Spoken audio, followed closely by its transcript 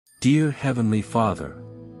Dear Heavenly Father,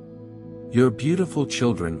 your beautiful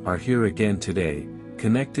children are here again today,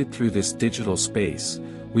 connected through this digital space.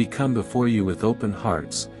 We come before you with open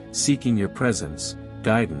hearts, seeking your presence,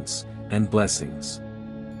 guidance, and blessings.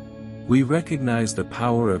 We recognize the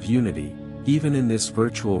power of unity, even in this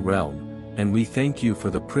virtual realm, and we thank you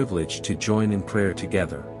for the privilege to join in prayer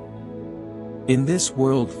together. In this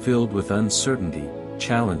world filled with uncertainty,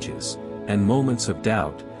 challenges, and moments of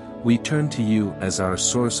doubt, we turn to you as our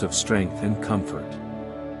source of strength and comfort.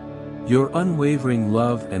 Your unwavering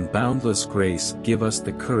love and boundless grace give us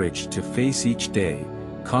the courage to face each day,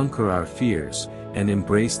 conquer our fears, and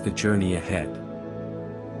embrace the journey ahead.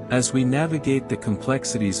 As we navigate the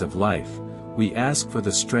complexities of life, we ask for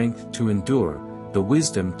the strength to endure, the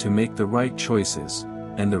wisdom to make the right choices,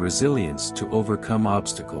 and the resilience to overcome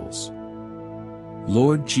obstacles.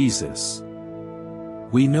 Lord Jesus,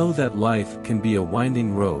 we know that life can be a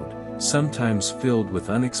winding road, sometimes filled with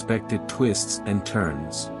unexpected twists and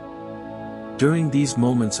turns. During these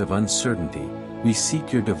moments of uncertainty, we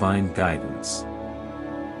seek your divine guidance.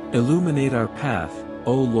 Illuminate our path,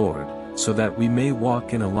 O Lord, so that we may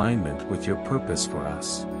walk in alignment with your purpose for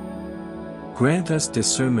us. Grant us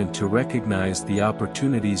discernment to recognize the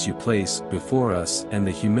opportunities you place before us and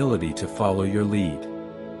the humility to follow your lead.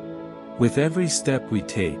 With every step we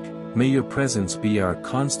take, may your presence be our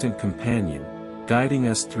constant companion, guiding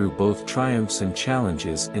us through both triumphs and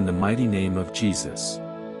challenges in the mighty name of Jesus.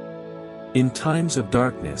 In times of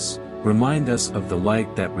darkness, remind us of the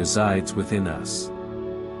light that resides within us.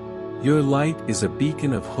 Your light is a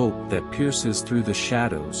beacon of hope that pierces through the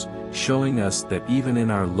shadows, showing us that even in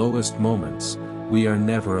our lowest moments, we are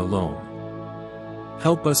never alone.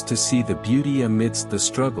 Help us to see the beauty amidst the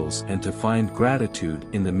struggles and to find gratitude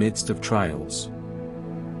in the midst of trials.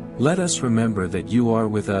 Let us remember that you are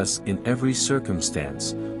with us in every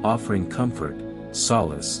circumstance, offering comfort,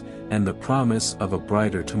 solace, and the promise of a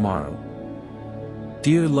brighter tomorrow.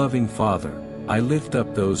 Dear loving Father, I lift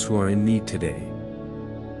up those who are in need today.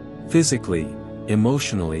 Physically,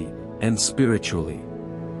 emotionally, and spiritually.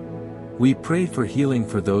 We pray for healing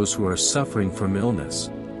for those who are suffering from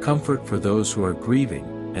illness, comfort for those who are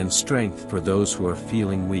grieving, and strength for those who are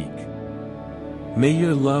feeling weak. May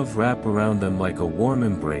your love wrap around them like a warm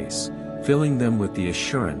embrace, filling them with the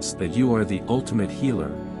assurance that you are the ultimate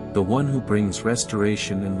healer, the one who brings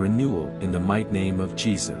restoration and renewal in the mighty name of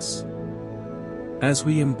Jesus. As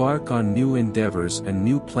we embark on new endeavors and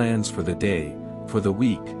new plans for the day, for the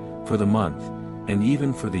week, for the month, and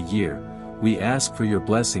even for the year, we ask for your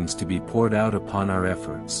blessings to be poured out upon our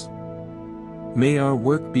efforts. May our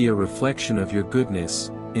work be a reflection of your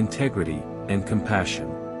goodness, integrity, and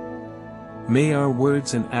compassion. May our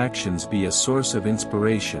words and actions be a source of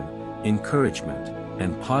inspiration, encouragement,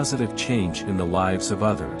 and positive change in the lives of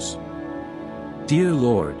others. Dear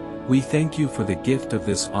Lord, we thank you for the gift of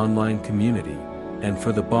this online community, and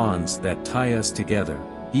for the bonds that tie us together,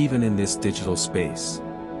 even in this digital space.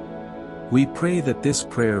 We pray that this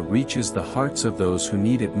prayer reaches the hearts of those who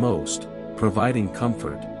need it most, providing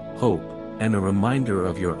comfort, hope, and a reminder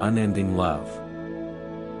of your unending love.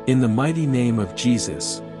 In the mighty name of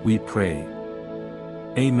Jesus, we pray.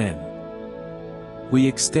 Amen. We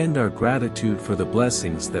extend our gratitude for the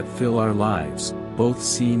blessings that fill our lives, both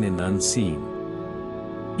seen and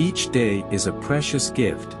unseen. Each day is a precious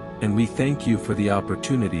gift, and we thank you for the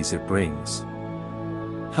opportunities it brings.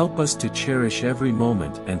 Help us to cherish every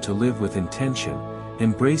moment and to live with intention,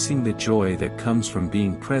 embracing the joy that comes from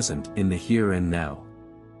being present in the here and now.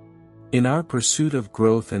 In our pursuit of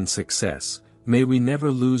growth and success, may we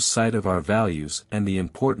never lose sight of our values and the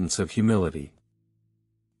importance of humility.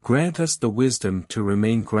 Grant us the wisdom to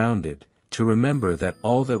remain grounded, to remember that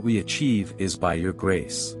all that we achieve is by your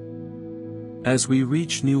grace. As we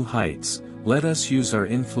reach new heights, let us use our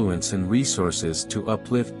influence and resources to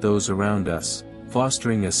uplift those around us,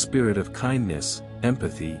 fostering a spirit of kindness,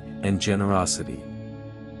 empathy, and generosity.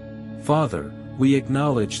 Father, we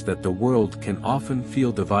acknowledge that the world can often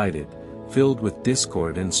feel divided, filled with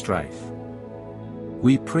discord and strife.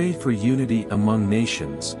 We pray for unity among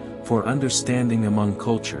nations, for understanding among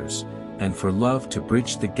cultures, and for love to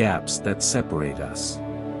bridge the gaps that separate us.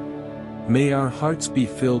 May our hearts be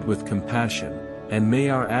filled with compassion, and may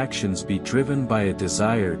our actions be driven by a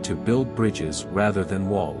desire to build bridges rather than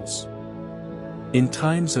walls. In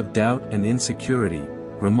times of doubt and insecurity,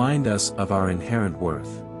 remind us of our inherent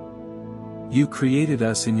worth. You created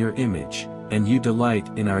us in your image, and you delight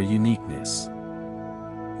in our uniqueness.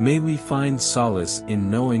 May we find solace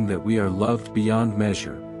in knowing that we are loved beyond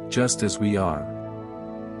measure, just as we are.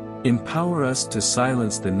 Empower us to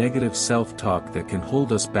silence the negative self-talk that can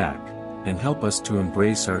hold us back, and help us to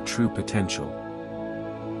embrace our true potential.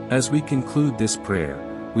 As we conclude this prayer,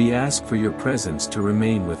 we ask for your presence to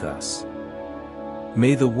remain with us.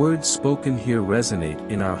 May the words spoken here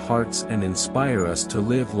resonate in our hearts and inspire us to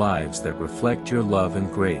live lives that reflect your love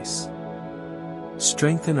and grace.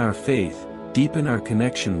 Strengthen our faith, deepen our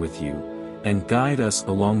connection with you, and guide us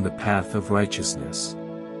along the path of righteousness.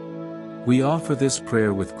 We offer this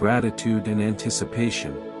prayer with gratitude and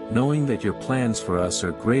anticipation, knowing that your plans for us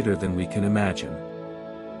are greater than we can imagine.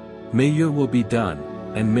 May your will be done,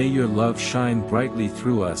 and may your love shine brightly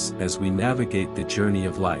through us as we navigate the journey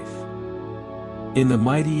of life. In the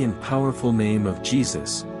mighty and powerful name of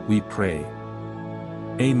Jesus, we pray.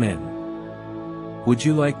 Amen. Would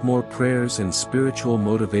you like more prayers and spiritual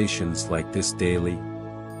motivations like this daily?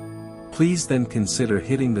 Please then consider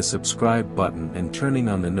hitting the subscribe button and turning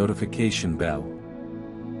on the notification bell.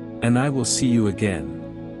 And I will see you again.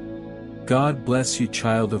 God bless you,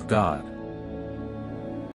 child of God.